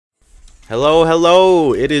Hello,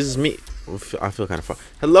 hello, it is me. I feel kind of far.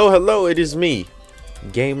 Hello, hello, it is me.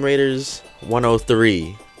 Game Raiders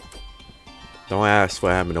 103. Don't ask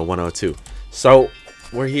what happened to 102. So,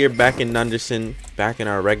 we're here back in GNUNDERSON, back in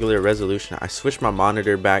our regular resolution. I switched my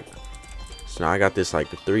monitor back. So now I got this like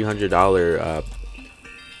 $300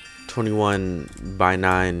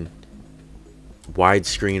 21:9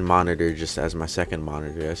 widescreen monitor just as my second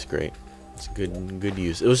monitor. That's great. It's good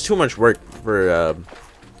use. It was too much work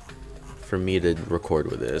for me to record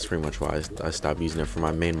with it. That's pretty much why I stopped using it for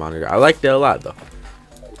my main monitor. I liked it a lot though,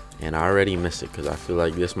 and I already miss it because I feel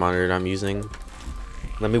like this monitor that I'm using.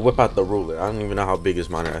 Let me whip out the ruler. I don't even know how big this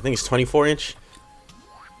monitor. I think it's 24 inch.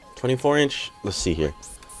 24 inch. Let's see here.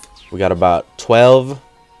 We got about 12.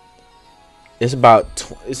 It's about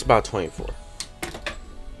 24.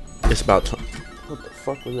 It's about 20. What the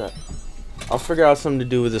fuck was that? I'll figure out something to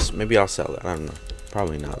do with this. Maybe I'll sell it. I don't know.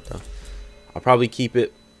 Probably not though. I'll probably keep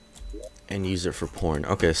it and use it for porn.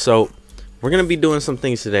 Okay, so we're gonna be doing some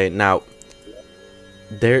things today. Now,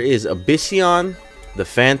 there is Abyssion, the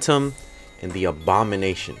Phantom, and the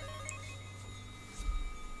Abomination,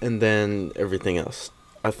 and then everything else.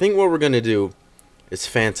 I think what we're gonna do is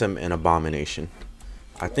Phantom and Abomination.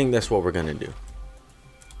 I think that's what we're gonna do.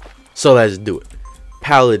 So let's do it.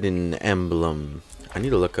 Paladin emblem. I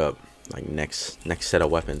need to look up like next set of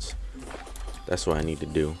weapons. That's what I need to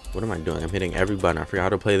do. What am I doing? I'm hitting every button. I forgot how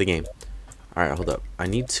to play the game. All right, hold up. I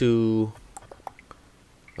need to.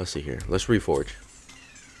 Let's see here. Let's reforge.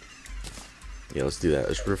 Yeah, let's do that.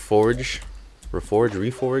 Let's reforge. Reforge.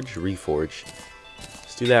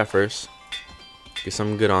 Let's do that first. Get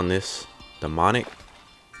something good on this. Demonic.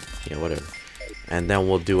 Yeah, whatever. And then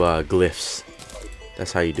we'll do glyphs.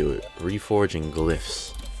 That's how you do it. Reforge and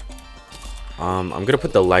glyphs. I'm gonna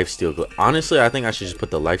put the lifesteal glyph. Honestly, I think I should just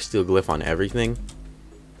put the lifesteal glyph on everything,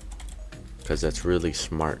 because that's really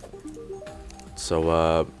smart.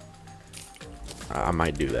 So I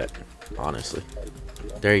might do that, honestly.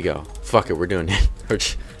 There you go. Fuck it, we're doing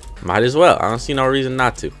it. Might as well. I don't see no reason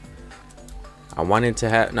not to. I wanted to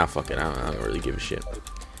have. Nah, fuck it. I don't really give a shit.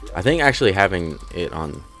 I think actually having it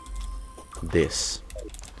on this.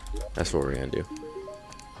 That's what we're gonna do.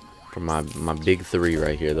 For my big three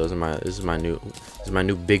right here. Those are this is my new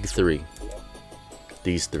big three.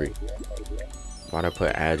 These three. Why'd I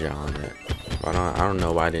put agile on that? I don't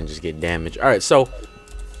know why I didn't just get damaged. Alright, so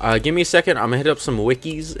give me a second. I'm gonna hit up some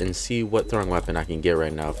wikis and see what throwing weapon I can get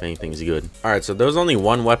right now, if anything's good. Alright, so there was only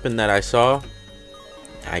one weapon that I saw.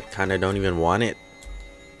 I kinda don't even want it,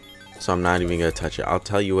 so I'm not even gonna touch it. I'll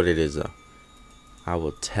tell you what it is though. I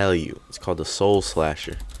will tell you. It's called the Soul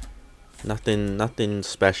Slasher. Nothing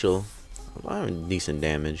special. I'm having decent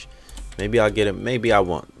damage. Maybe I'll get it, maybe I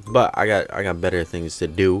won't. But I got better things to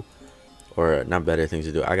do. Or not better things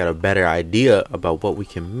to do. I got a better idea about what we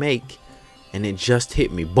can make. And it just hit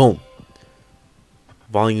me. Boom.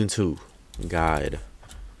 Volume 2 guide.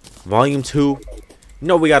 Volume 2.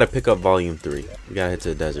 No, we gotta pick up volume 3. We gotta head to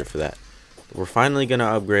the desert for that. We're finally gonna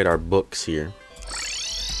upgrade our books here.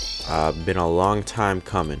 Been a long time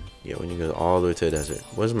coming. Yeah, when you go all the way to the desert.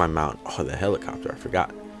 Where's my mount? Oh, the helicopter. I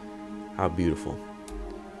forgot. How beautiful.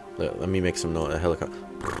 Let me make some noise. A helicopter.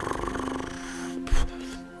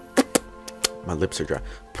 My lips are dry.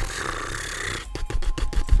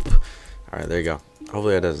 Alright, there you go.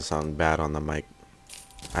 Hopefully that doesn't sound bad on the mic.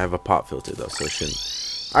 I have a pop filter though, so it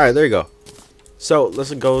shouldn't. Alright, there you go. So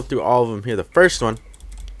let's go through all of them here. The first one,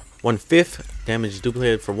 1/5 damage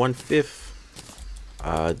duplicated for 1/5.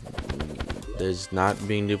 There's not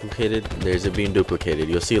being duplicated. There's it being duplicated.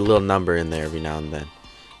 You'll see a little number in there every now and then.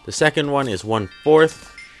 The second one is 1/4,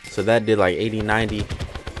 so that did like 80, 90.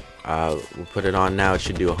 We'll put it on now. It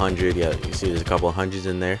should do 100. Yeah, you see there's a couple of hundreds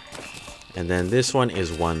in there. And then this one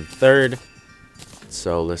is 1/3.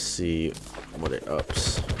 So let's see what it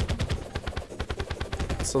ups.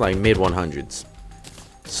 So like mid 100s.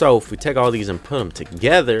 So if we take all these and put them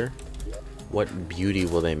together, what beauty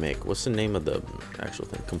will they make? What's the name of the actual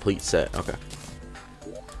thing? Complete set. Okay.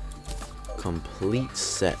 Complete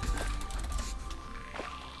set.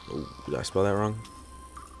 Ooh, did I spell that wrong?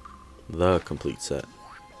 The complete set.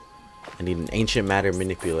 I need an ancient matter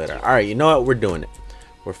manipulator. Alright, you know what? We're doing it.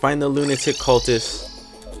 We're finding the lunatic cultist.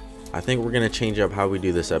 I think we're going to change up how we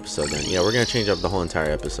do this episode then. Yeah, we're going to change up the whole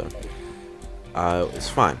entire episode. It's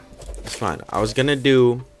fine. It's fine. I was going to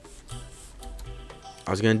do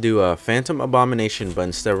a Phantom Abomination, but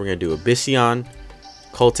instead we're going to do Abyssion,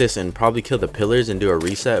 cultist, and probably kill the pillars and do a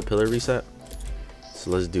pillar reset. So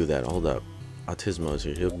let's do that. Hold up. Autismo's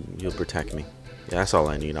here. He'll protect me. Yeah, that's all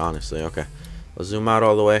I need, honestly. Okay. Let's zoom out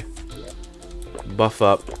all the way. Buff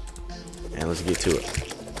up. And let's get to it.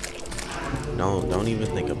 No, don't even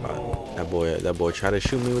think about it. That boy tried to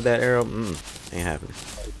shoot me with that arrow. Ain't happening.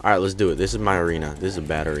 All right, let's do it. This is my arena. This is a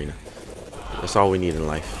bad arena. That's all we need in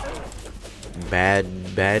life. Bad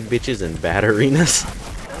bitches and bad arenas.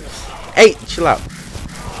 Hey, chill out.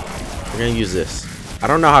 We're gonna use this. I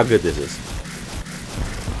don't know how good this is.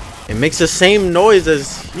 It makes the same noise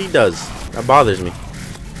as he does. That bothers me.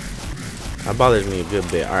 That bothers me a good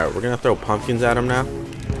bit. All right, we're gonna throw pumpkins at him now.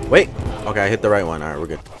 Wait. Okay, I hit the right one. All right, we're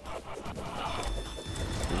good.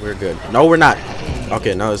 We're good. No, we're not.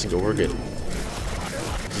 Okay, no, this is good. We're good.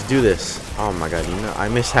 Just do this. Oh my god, you know, I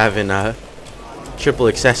miss having triple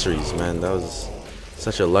accessories, man. That was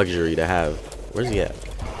such a luxury to have. Where's he at?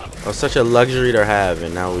 That was such a luxury to have,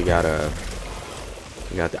 and now we got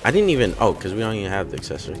I didn't even, oh, because we don't even have the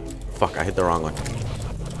accessory. Fuck, I hit the wrong one.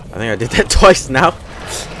 I think I did that twice now.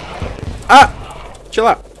 Ah! Chill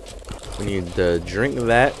out. We need to drink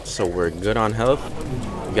that so we're good on health.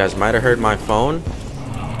 You guys might have heard my phone.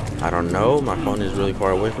 I don't know. My phone is really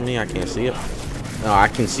far away from me. I can't see it. No, I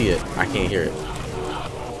can see it. I can't hear it.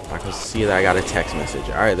 I can see that I got a text message.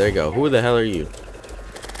 Alright, there you go. Who the hell are you?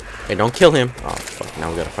 Hey, don't kill him. Oh, fuck.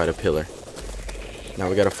 Now we gotta fight a pillar. Now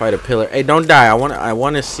we gotta fight a pillar. Hey, don't die. I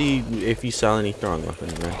wanna see if you sell any throwing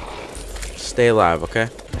weapons, man. Stay alive, okay?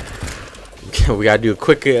 We gotta do a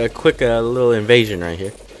quick little invasion right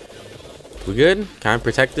here. We good? Can I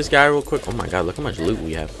protect this guy real quick? Oh my god, look how much loot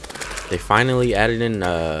we have. They finally added in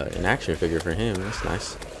an action figure for him. That's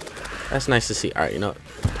nice. That's nice to see. Alright, you know,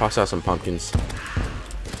 toss out some pumpkins.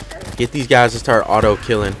 Get these guys to start auto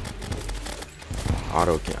killing.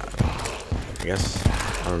 Auto kill. I guess,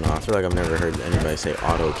 I don't know. I feel like I've never heard anybody say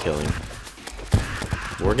auto killing.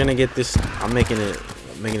 We're gonna get this. I'm making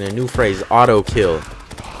a new phrase, auto kill.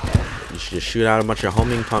 You should just shoot out a bunch of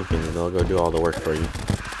homing pumpkins and they'll go do all the work for you.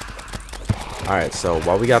 Alright, so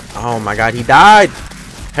while we got, oh my god, he died.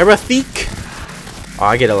 Heretic. Oh,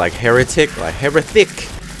 I get it like heretic, like heretic.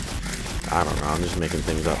 I don't know, I'm just making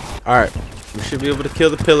things up. Alright, we should be able to kill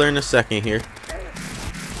the pillar in a second here.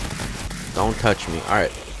 Don't touch me.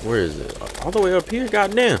 Alright, where is it? All the way up here?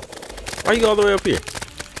 Goddamn. Why are you all the way up here?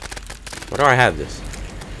 Why do I have this?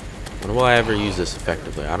 When will I ever use this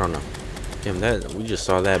effectively? I don't know. Damn, that we just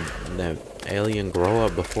saw that alien grow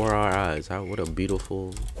up before our eyes. What a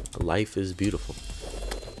beautiful life is beautiful.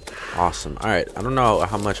 Awesome. Alright, I don't know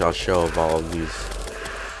how much I'll show of all of these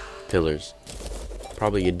pillars.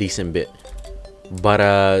 Probably a decent bit. But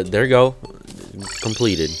there you go.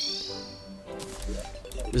 Completed.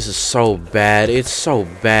 This is so bad. It's so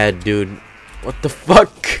bad, dude. What the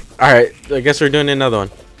fuck? Alright, I guess we're doing another one.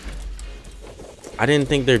 I didn't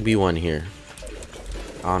think there'd be one here.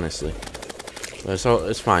 Honestly. But so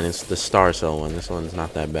it's fine. It's the Star Cell one. This one's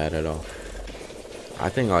not that bad at all. I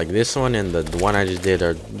think like this one and the one I just did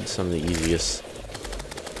are some of the easiest.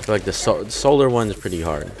 I feel like the solar one's pretty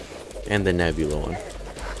hard. And the Nebula one.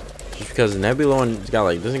 Just because the Nebula one got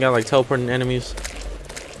like, doesn't got like teleporting enemies.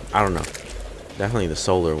 I don't know. Definitely the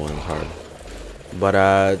solar one's hard.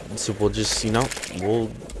 But so we'll just, you know, we'll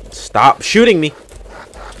stop shooting me.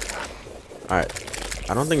 Alright.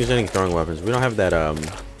 I don't think there's any throwing weapons. We don't have that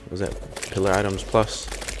what was that? Pillar items plus.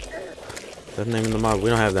 Is that the name of the mod? We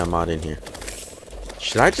don't have that mod in here.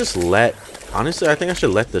 Should I just let, honestly, I think I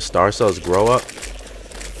should let the star cells grow up.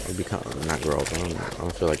 Or become, not grow up. I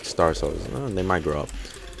don't feel like star cells, they might grow up.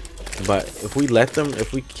 But if we let them,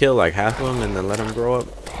 if we kill like half of them and then let them grow up,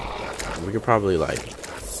 we could probably like,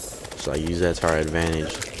 just like use that to our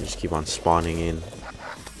advantage. Just keep on spawning in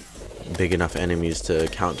big enough enemies to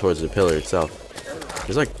count towards the pillar itself.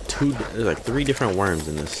 There's like three different worms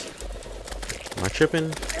in this. Am I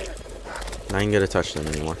tripping? I ain't gonna touch them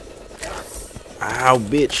anymore. Ow,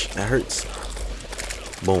 bitch. That hurts.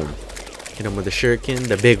 Boom. Hit him with the shuriken,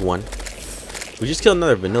 the big one. We just killed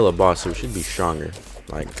another vanilla boss, so we should be stronger.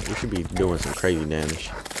 Like, we should be doing some crazy damage.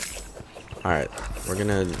 Alright. We're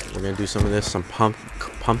gonna do some of this, some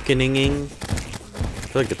pumpkining. I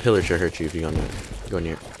feel like the pillar should hurt you if you go near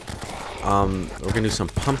it. We're gonna do some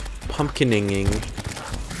pumpkining.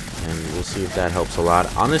 And we'll see if that helps a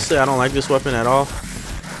lot. Honestly, I don't like this weapon at all. I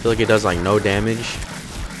feel like it does like no damage.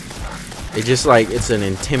 It just like, it's an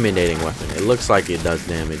intimidating weapon. It looks like it does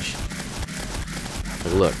damage.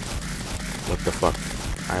 But look. What the fuck?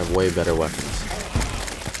 I have way better weapons.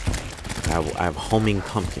 I have homing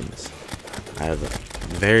pumpkins. I have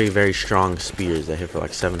very, very strong spears that hit for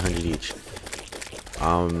like 700 each.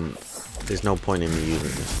 There's no point in me using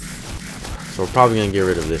this. So we're probably gonna get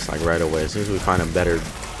rid of this like right away as soon as we find a better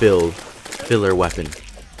filler weapon.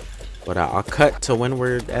 But I'll cut to when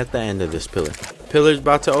we're at the end of this pillar. Pillar's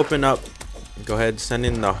about to open up. Go ahead, send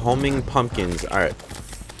in the homing pumpkins. Alright.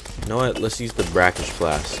 You know what? Let's use the brackish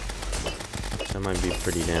flask. That might be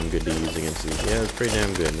pretty damn good to use against these. Yeah, it's pretty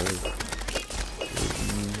damn good.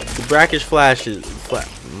 The brackish flash is oh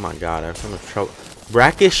my god, I have so much trouble.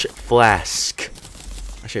 Brackish flask.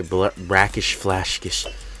 I say brackish flaskish.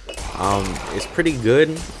 It's pretty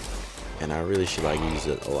good, and I really should like use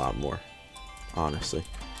it a lot more. Honestly,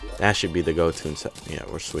 that should be the go-to. Yeah,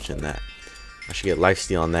 we're switching that. I should get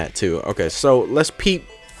lifesteal on that too. Okay, so let's peep.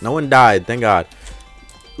 No one died, thank God.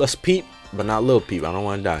 Let's peep, but not little peep. I don't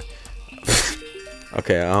want to die.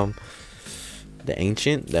 Okay, the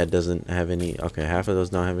ancient, that doesn't have any. Okay, half of those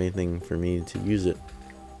don't have anything for me to use it.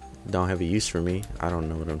 Don't have a use for me. I don't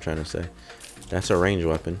know what I'm trying to say. That's a ranged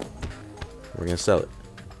weapon. We're gonna sell it.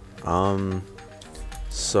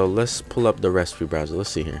 So let's pull up the recipe browser. Let's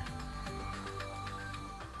see here.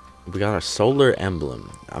 We got a solar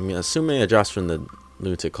emblem. I mean, assuming it drops from the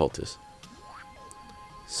lunatic cultist.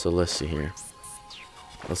 So let's see here.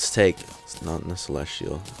 Let's take. It's not the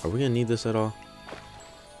celestial. Are we gonna need this at all?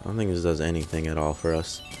 I don't think this does anything at all for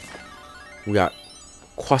us. We got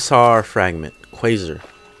quasar fragment. Quasar.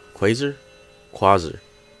 Quasar? Quasar.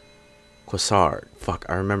 Quasar. Fuck,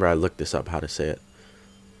 I remember I looked this up how to say it.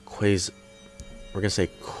 We're gonna say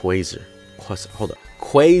quasar. Hold up.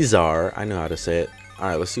 Quasar. I know how to say it.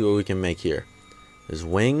 Alright, let's see what we can make here. There's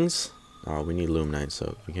wings. Oh, we need luminite,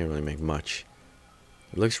 so we can't really make much.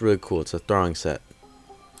 It looks really cool. It's a throwing set.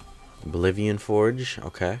 Oblivion Forge.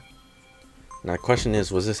 Okay. Now the question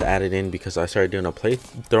is, was this added in because I started doing a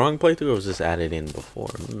throwing playthrough, or was this added in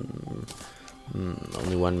before?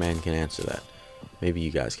 Only one man can answer that. Maybe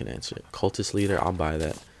you guys can answer it. Cultist leader, I'll buy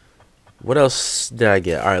that. What else did I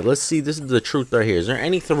get? Alright, let's see. This is the truth right here. Is there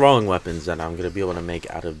any throwing weapons that I'm going to be able to make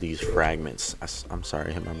out of these fragments? I'm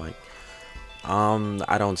sorry, hit my mic.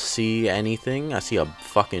 I don't see anything. I see a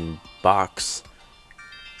fucking box.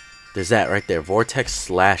 There's that right there. Vortex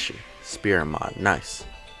Slasher. Spirit mod. Nice.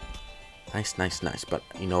 Nice, nice, nice. But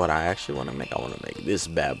you know what I actually want to make? I want to make this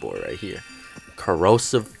bad boy right here.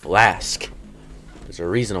 Corrosive Flask. There's a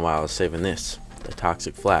reason why I was saving this. The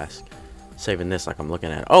Toxic Flask. Saving this like I'm looking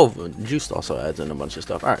at. Oh, Joost also adds in a bunch of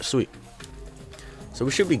stuff. Alright, sweet. So we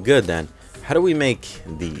should be good then. How do we make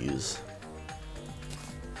these?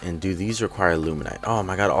 And do these require luminite? Oh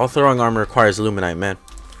my god, all throwing armor requires luminite, man.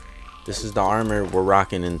 This is the armor we're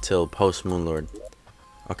rocking until post Moonlord.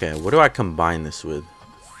 Okay, what do I combine this with?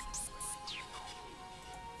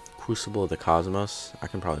 Crucible of the Cosmos. I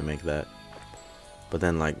can probably make that. But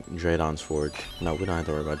then like Draydon's Forge. No, we don't have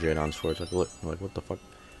to worry about Draydon's Forge. Like look, like what the fuck?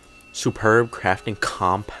 Superb crafting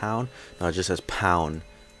compound. No, it just says pound.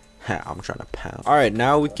 I'm trying to pound. Alright,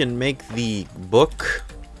 now we can make the book.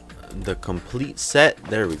 The complete set.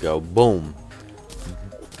 There we go. Boom.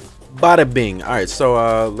 Bada bing. Alright,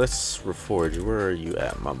 so let's reforge. Where are you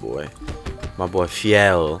at, my boy? My boy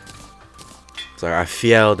Fiel. It's like I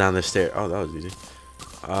Fiel down the stairs. Oh, that was easy.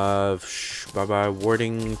 Bye bye.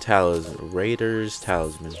 Warding Talisman. Raiders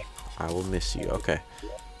Talisman. I will miss you. Okay.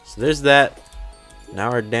 So there's that. Now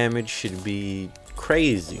our damage should be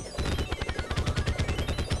crazy.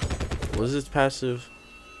 What is its passive?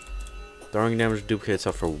 Throwing damage duplicates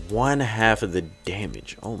itself for 1/2 of the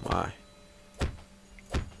damage. Oh my.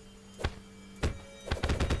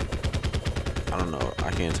 I don't know.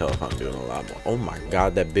 I can't tell if I'm doing a lot more. Oh my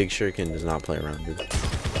god, that big shuriken does not play around, dude.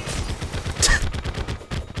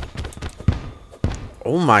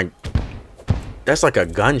 Oh my. That's like a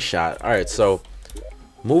gunshot. Alright, so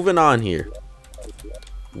moving on here.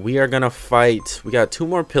 We are gonna fight. We got 2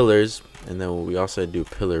 more pillars, and then we also do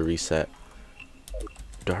pillar reset.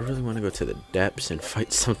 Do I really want to go to the depths and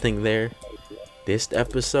fight something there this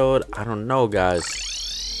episode? I don't know,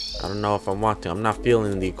 guys. I don't know if I want to. I'm not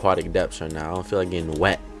feeling the aquatic depths right now. I don't feel like getting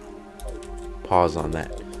wet. Pause on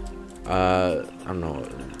that. I don't know.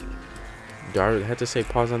 Do I have to say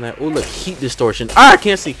pause on that? Oh look, heat distortion. Ah, I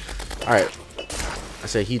can't see. All right, I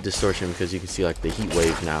say heat distortion because you can see like the heat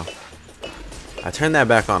wave now. I turned that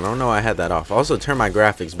back on. I don't know why I had that off. I also turned my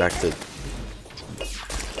graphics back to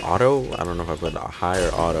auto. I don't know if I put a high or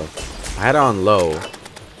auto. I had it on low.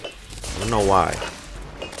 I don't know why.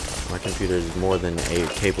 My computer is more than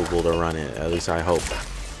capable to run it. At least I hope.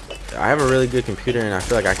 I have a really good computer, and I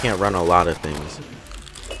feel like I can't run a lot of things.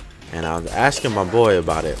 And I was asking my boy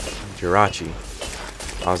about it, Jirachi.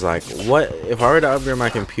 I was like, what if I were to upgrade my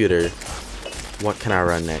computer? What can I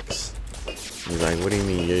run next? He's like, what do you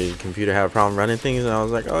mean? Your computer have a problem running things? And I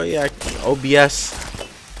was like, oh yeah, OBS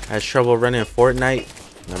has trouble running Fortnite.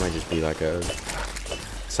 That might just be like a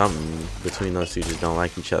something between those two, just don't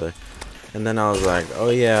like each other. And then I was like,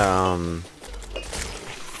 oh yeah,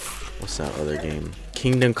 what's that other game?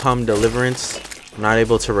 Kingdom Come Deliverance. I'm not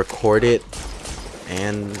able to record it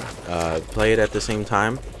and play it at the same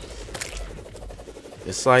time.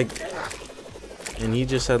 It's like, and he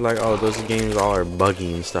just said like, oh, those games all are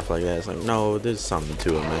buggy and stuff like that. It's like, no, there's something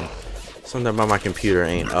to it, man. Something about my computer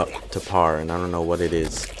ain't up to par, and I don't know what it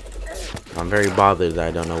is. I'm very bothered that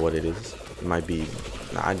I don't know what it is. It might be,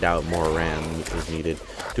 I doubt more RAM is needed.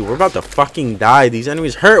 Dude, we're about to fucking die. These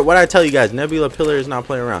enemies hurt. What did I tell you guys? Nebula Pillar is not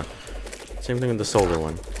playing around. Same thing with the solar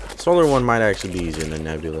one. Solar one might actually be easier than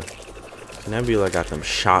Nebula. Nebula got them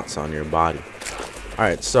shots on your body.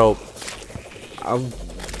 Alright, so I'll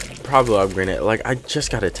probably upgrade it. Like, I just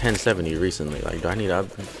got a 1070 recently. Like, do I need to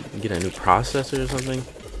get a new processor or something?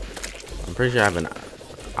 I'm pretty sure I have an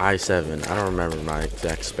i7. I don't remember my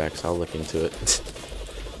exact specs. I'll look into it.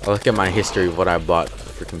 I'll look at my history of what I bought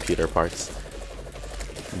for computer parts.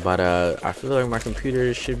 But I feel like my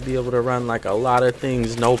computer should be able to run like a lot of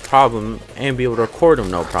things no problem and be able to record them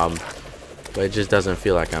no problem. But it just doesn't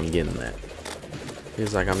feel like I'm getting that.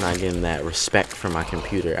 Feels like I'm not getting that respect from my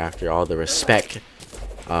computer after all the respect,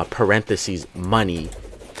 parentheses, money.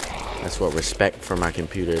 That's what respect for my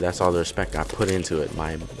computer. That's all the respect I put into it.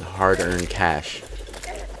 My hard-earned cash.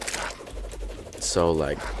 So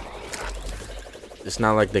like, it's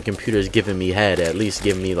not like the computer's giving me head. At least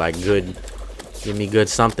give me like good. Give me good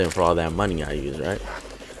something for all that money I use, right?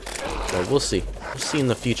 But we'll see. We'll see in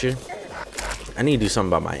the future. I need to do something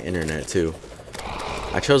about my internet too.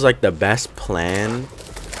 I chose like the best plan,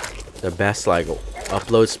 the best like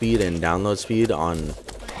upload speed and download speed on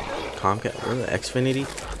Comcast, Xfinity,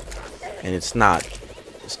 and it's not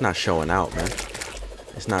showing out, man.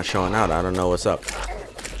 It's not showing out. I don't know what's up.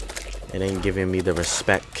 It ain't giving me the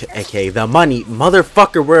respect, aka the money,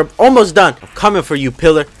 motherfucker. We're almost done. I'm coming for you,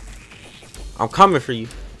 Pillar. I'm coming for you.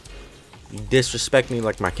 You disrespect me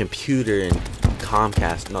like my computer and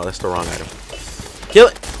Comcast. No, that's the wrong item. Kill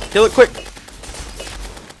it. Kill it quick.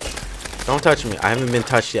 Don't touch me. I haven't been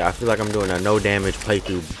touched yet. I feel like I'm doing a no damage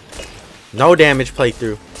playthrough. No damage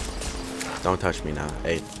playthrough. Don't touch me now.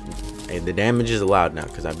 Hey, the damage is allowed now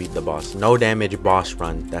because I beat the boss. No damage boss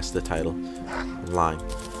run. That's the title. I'm lying.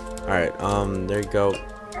 Alright, there you go.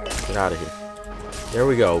 Get out of here. There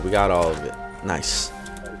we go. We got all of it. Nice.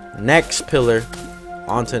 Next pillar.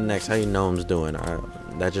 On to the next. How you gnomes doing?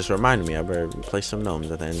 That just reminded me. I better play some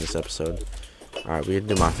gnomes at the end of this episode. Alright, we can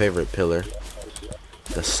do my favorite pillar.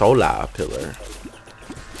 The solar pillar.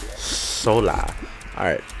 Solar.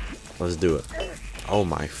 Alright, let's do it. Oh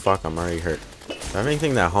my fuck, I'm already hurt. Do I have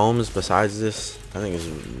anything that homes besides this? I think it's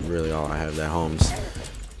really all I have that homes.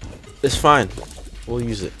 It's fine. We'll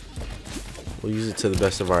use it. We'll use it to the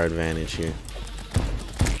best of our advantage here.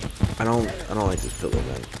 I don't like this pillar,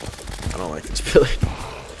 man. I don't like this pillar.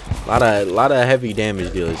 A lot of heavy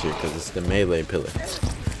damage dealers here because it's the melee pillar.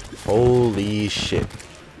 Holy shit.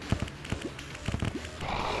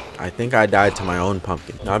 I think I died to my own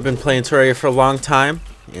pumpkin. Now, I've been playing Terraria for a long time.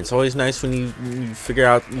 And it's always nice when you figure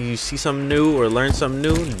out, you see something new or learn something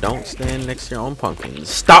new. Don't stand next to your own pumpkin.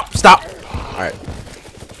 Stop! Stop! Alright.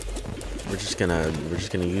 We're just gonna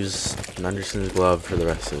use GNUNDERSON's glove for the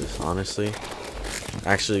rest of this, honestly.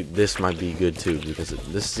 Actually, this might be good too because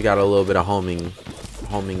this has got a little bit of homing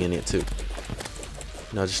in it too.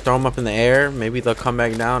 No, just throw them up in the air. Maybe they'll come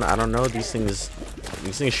back down. I don't know. These things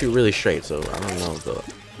shoot really straight, so I don't know if they'll.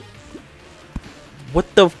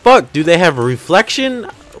 What the fuck? Do they have reflection?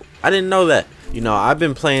 I didn't know that. You know, I've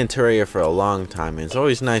been playing Terraria for a long time, and it's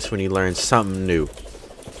always nice when you learn something new.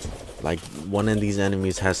 Like one of these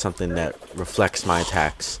enemies has something that reflects my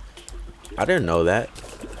attacks. I didn't know that.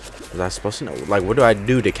 Was I supposed to know? Like, what do I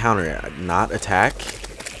do to counter it? Not attack?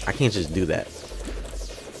 I can't just do that.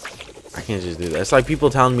 I can't just do that. It's like people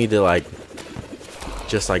telling me to like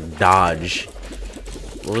just like dodge.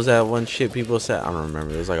 What was that one shit people said? I don't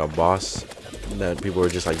remember. It was like a boss that people were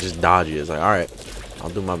just like, just dodge it. It's like, alright, I'll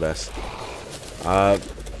do my best. I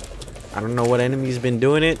don't know what enemy's been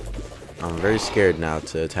doing it. I'm very scared now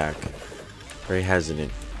to attack. Very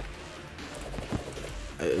hesitant.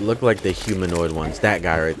 It looked like the humanoid ones. That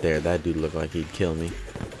guy right there. That dude looked like he'd kill me.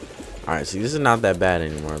 Alright, see, this is not that bad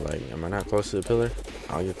anymore. Like, am I not close to the pillar?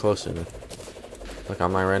 I'll get closer then. Look,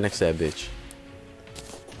 I'm like right next to that bitch.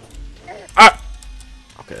 Ah!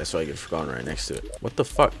 Okay, that's what I get for going right next to it. What the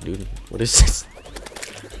fuck, dude? What is this?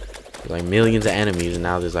 There's like millions of enemies, and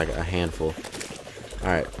now there's like a handful.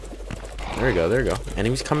 Alright. There we go, there we go.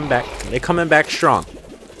 Enemies coming back. They're coming back strong.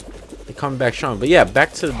 They're coming back strong. But yeah,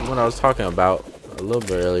 back to what I was talking about a little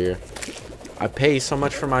bit earlier. I pay so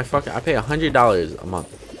much for my fucking... I pay $100 a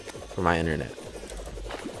month for my internet.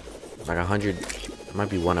 Like 100... It might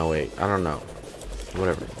be 108. I don't know.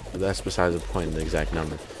 Whatever. That's besides the point, the exact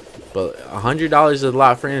number. But $100 is a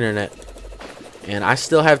lot for internet. And I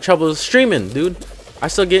still have trouble streaming, dude. I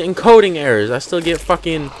still get encoding errors. I still get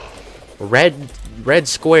fucking red red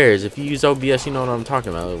squares. If you use OBS, you know what I'm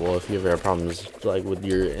talking about. Well, if you ever have problems like with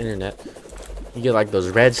your internet, you get like those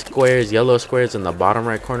red squares, yellow squares in the bottom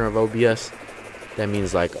right corner of OBS. That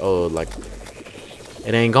means like, oh, like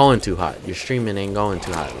it ain't going too hot. Your streaming ain't going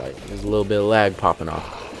too hot. Like there's a little bit of lag popping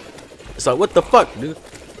off. It's like, what the fuck, dude?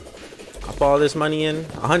 I put all this money in.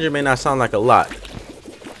 100 may not sound like a lot,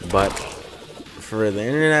 but for the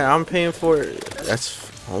internet I'm paying for,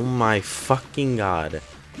 that's, oh my fucking god.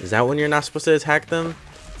 Is that when you're not supposed to attack them?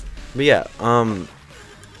 But yeah,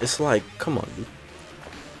 it's like, come on, dude.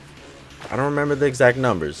 I don't remember the exact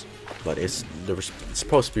numbers, but it's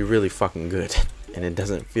supposed to be really fucking good, and it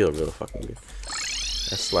doesn't feel really fucking good.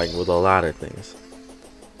 That's like with a lot of things.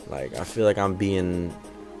 Like I feel like I'm being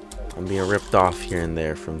ripped off here and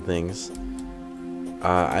there from things.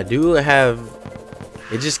 I do have,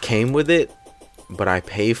 it just came with it, but I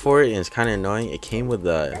pay for it, and it's kind of annoying. It came with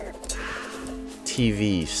the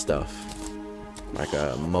TV stuff, like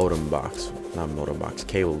a modem box, not modem box,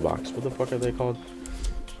 cable box. What the fuck are they called?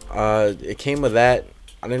 It came with that.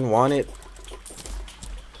 I didn't want it,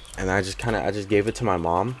 and I just gave it to my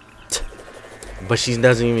mom, but she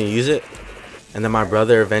doesn't even use it. And then my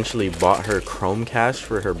brother eventually bought her Chromecast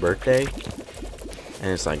for her birthday. And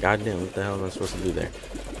it's like, goddamn, what the hell am I supposed to do there?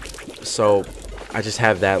 So, I just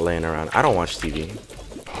have that laying around. I don't watch TV.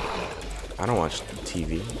 I don't watch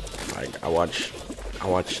TV. Like, I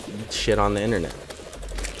watch shit on the internet.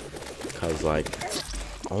 Because, like,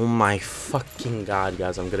 oh my fucking god,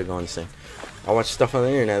 guys, I'm gonna go insane. I watch stuff on the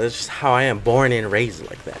internet. That's just how I am. Born and raised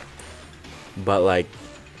like that. But, like,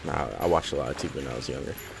 nah, I watched a lot of TV when I was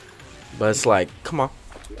younger. But it's like, come on.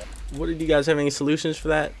 What, did you guys have any solutions for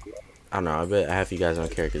that? I don't know. I bet half of you guys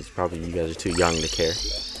don't care because probably you guys are too young to care.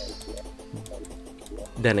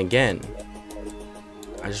 Then again,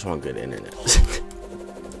 I just want good internet.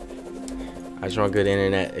 I just want good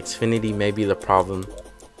internet. Xfinity may be the problem.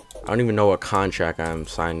 I don't even know what contract I'm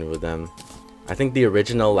signed with them. I think the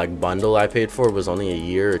original like bundle I paid for was only a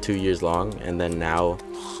year or 2 years long, and then now,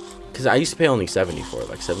 because I used to pay only 70 for it,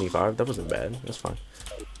 like 75. That wasn't bad. That's fine.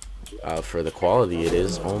 For the quality it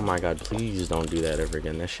is. Oh my god, please don't do that ever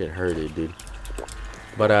again. That shit hurted, dude.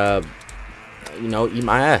 But you know, eat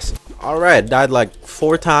my ass. Alright, died like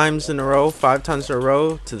 4 times in a row, 5 times in a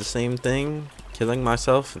row to the same thing, killing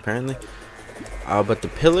myself apparently. But the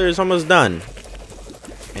pillar is almost done.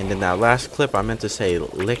 And in that last clip I meant to say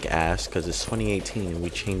lick ass because it's 2018 and we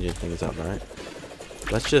changing things up. Alright,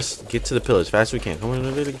 let's just get to the pillar as fast as we can. Come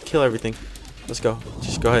on, kill everything. Let's go.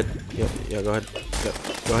 Just go ahead. Yeah, go ahead.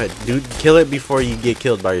 Go ahead, dude. Kill it before you get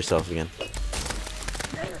killed by yourself again.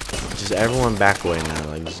 Just everyone back away now.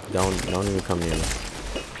 Like, just don't even come near me.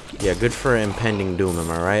 Yeah, good for impending doom. Am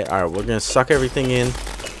I right? All right, we're gonna suck everything in,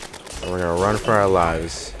 and we're gonna run for our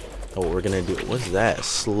lives. Oh, what we're gonna do? What's that?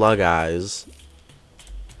 Slug eyes.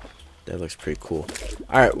 That looks pretty cool.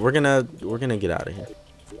 All right, we're gonna get out of here.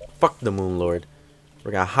 Fuck the Moon Lord.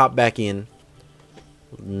 We're gonna hop back in.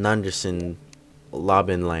 GNUNDERSON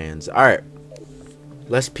Lobbin lands. Alright,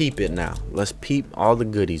 let's peep it now. Let's peep all the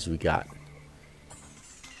goodies we got.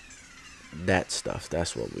 That stuff,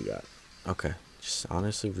 that's what we got. Okay, just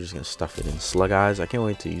honestly, we're just gonna stuff it in. Slug eyes. I can't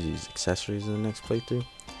wait to use these accessories in the next playthrough.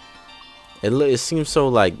 It seems so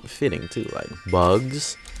like fitting too, like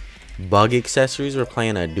bugs, bug accessories. We're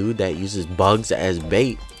playing a dude that uses bugs as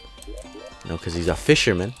bait, you know, because he's a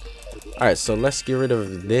fisherman. Alright, so let's get rid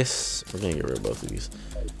of this. We're gonna get rid of both of these.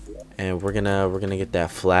 And we're gonna get that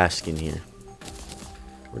flask in here.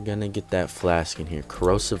 We're gonna get that flask in here.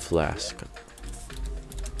 Corrosive flask.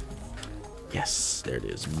 Yes, there it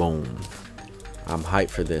is. Boom. I'm hyped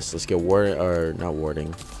for this. Let's get warding, or not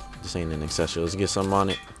warding. This ain't an accessory. Let's get some on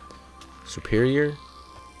it. Superior?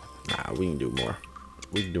 Nah, we can do more.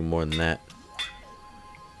 We can do more than that.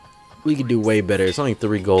 We can do way better. It's only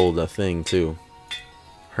 3 gold a thing too.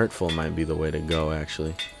 Hurtful might be the way to go,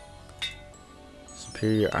 actually.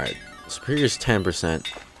 Superior. Alright. Superior is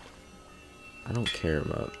 10%. I don't care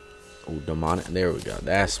about. Oh, demonic. There we go.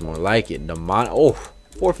 That's more like it. Demonic. Oh,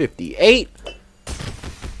 458.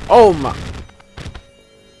 Oh, my.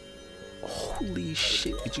 Holy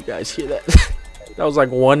shit. Did you guys hear that? That was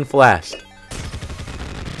like 1 flask.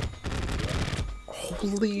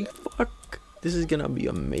 Holy fuck. This is gonna be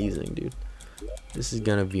amazing, dude. This is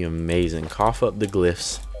gonna be amazing. Cough up the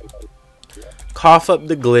glyphs. Cough up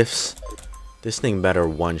the glyphs. This thing better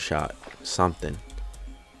one-shot something.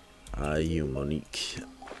 You, Monique.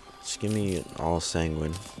 Just give me all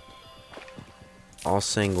sanguine. All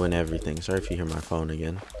sanguine everything. Sorry if you hear my phone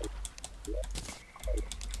again.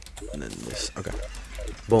 And then this. Okay.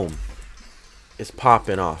 Boom. It's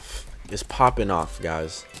popping off. It's popping off,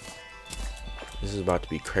 guys. This is about to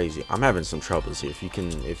be crazy. I'm having some troubles here.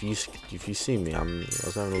 If you see me, I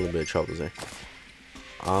was having a little bit of troubles there.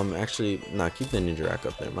 Actually, nah, keep the ninja rack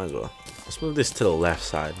up there. Might as well. Let's move this to the left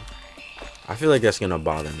side. I feel like that's gonna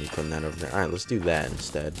bother me putting that over there. All right, let's do that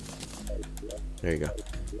instead. There you go.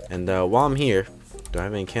 And while I'm here, do I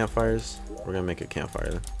have any campfires? We're gonna make a campfire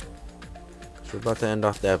then. So we're about to end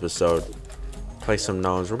off the episode. Play some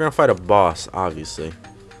gnomes. We're gonna fight a boss, obviously.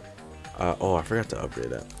 Oh, I forgot to upgrade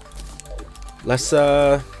that. Let's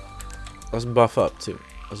buff up too.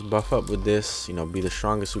 Let's buff up with this, you know, be the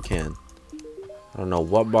strongest we can. I don't know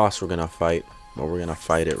what boss we're gonna fight, but we're gonna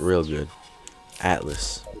fight it real good.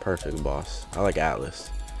 Atlas, perfect boss. I like Atlas.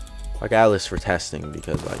 I like Atlas for testing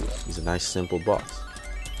because like he's a nice simple boss.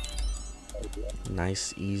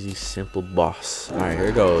 Nice, easy, simple boss. All right,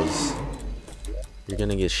 here goes. You're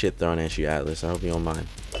gonna get shit thrown at you, Atlas. I hope you don't mind.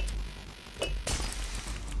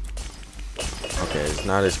 Okay, it's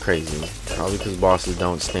not as crazy. Probably because bosses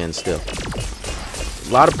don't stand still.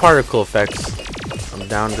 A lot of particle effects. I'm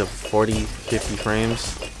down to 40, 50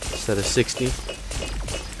 frames instead of 60.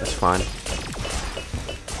 That's fine.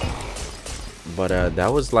 But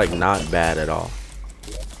that was like not bad at all.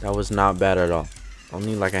 That was not bad at all.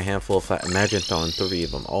 Only like a handful of flat. Imagine throwing 3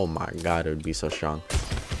 of them. Oh my god, it would be so strong.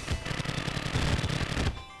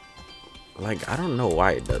 Like, I don't know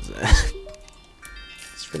why it does that.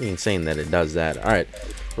 It's pretty insane that it does that. Alright,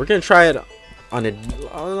 we're gonna try it on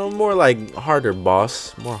a more like harder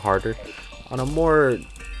boss. More harder. On a more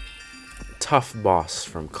tough boss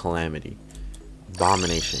from Calamity.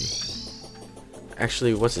 Abomination.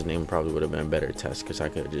 Actually, what's his name probably would have been a better test because I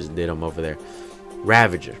could have just did him over there.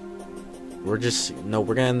 Ravager. We're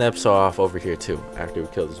gonna end the episode off over here too after we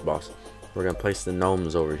kill this boss. We're gonna place the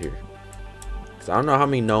gnomes over here. Cause I don't know how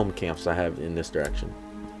many gnome camps I have in this direction.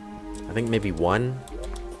 I think maybe 1.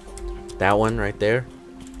 That one right there.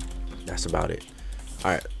 That's about it.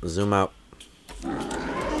 Alright, zoom out.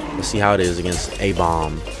 Let's see how it is against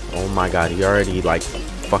A-Bomb. Oh my god, he already like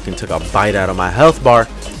fucking took a bite out of my health bar.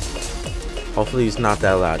 Hopefully he's not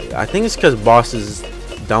that loud. I think it's because bosses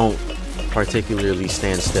don't particularly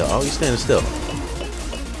stand still. Oh, he's standing still.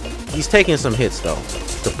 He's taking some hits though.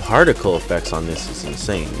 The particle effects on this is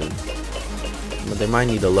insane, dude. But they might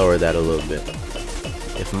need to lower that a little bit.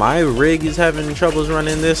 If my rig is having troubles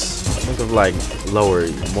running this, think of like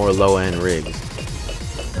more low-end rigs.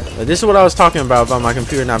 But this is what I was talking about my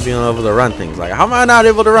computer not being able to run things. Like, how am I not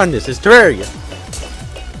able to run this? It's Terraria.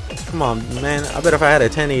 Come on, man. I bet if I had a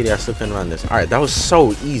 1080, I still couldn't run this. Alright, that was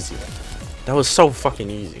so easy. That was so fucking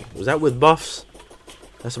easy. Was that with buffs?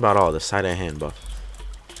 That's about all. The side of hand buff.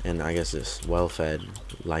 And I guess this well-fed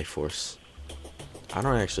life force. I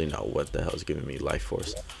don't actually know what the hell is giving me life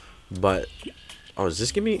force. But, oh, is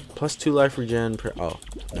this giving me +2 life regen per... Oh,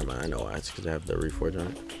 never mind. I know why. It's because I have the reforge on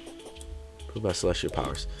it. Proof by celestial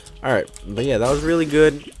powers. Alright, but yeah, that was really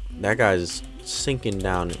good. That guy's sinking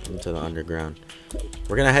down into the underground.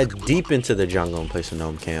 We're going to head deep into the jungle and place a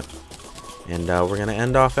gnome camp. And we're going to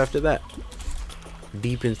end off after that.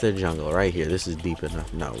 Deep into the jungle right here. This is deep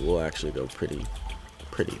enough. No, we'll actually go pretty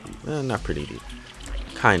deep. Not pretty deep.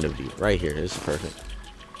 Kind of deep. Right here. This is perfect.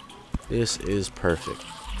 This is perfect.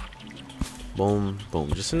 Boom,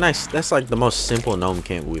 boom. Just a nice... That's like the most simple gnome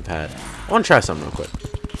camp we've had. I want to try something real quick.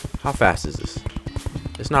 How fast is this?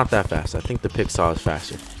 It's not that fast. I think the Pixar is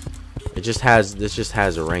faster. This just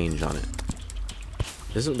has a range on it.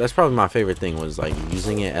 That's probably my favorite thing, was like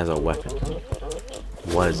using it as a weapon.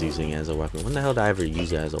 Was using it as a weapon. When the hell did I ever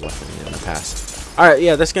use it as a weapon in the past? Alright,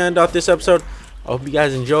 yeah, that's gonna end off this episode. I hope you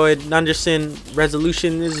guys enjoyed. GNUNDERSON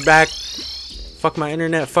resolution is back. Fuck my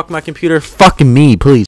internet, fuck my computer, fuck me, please.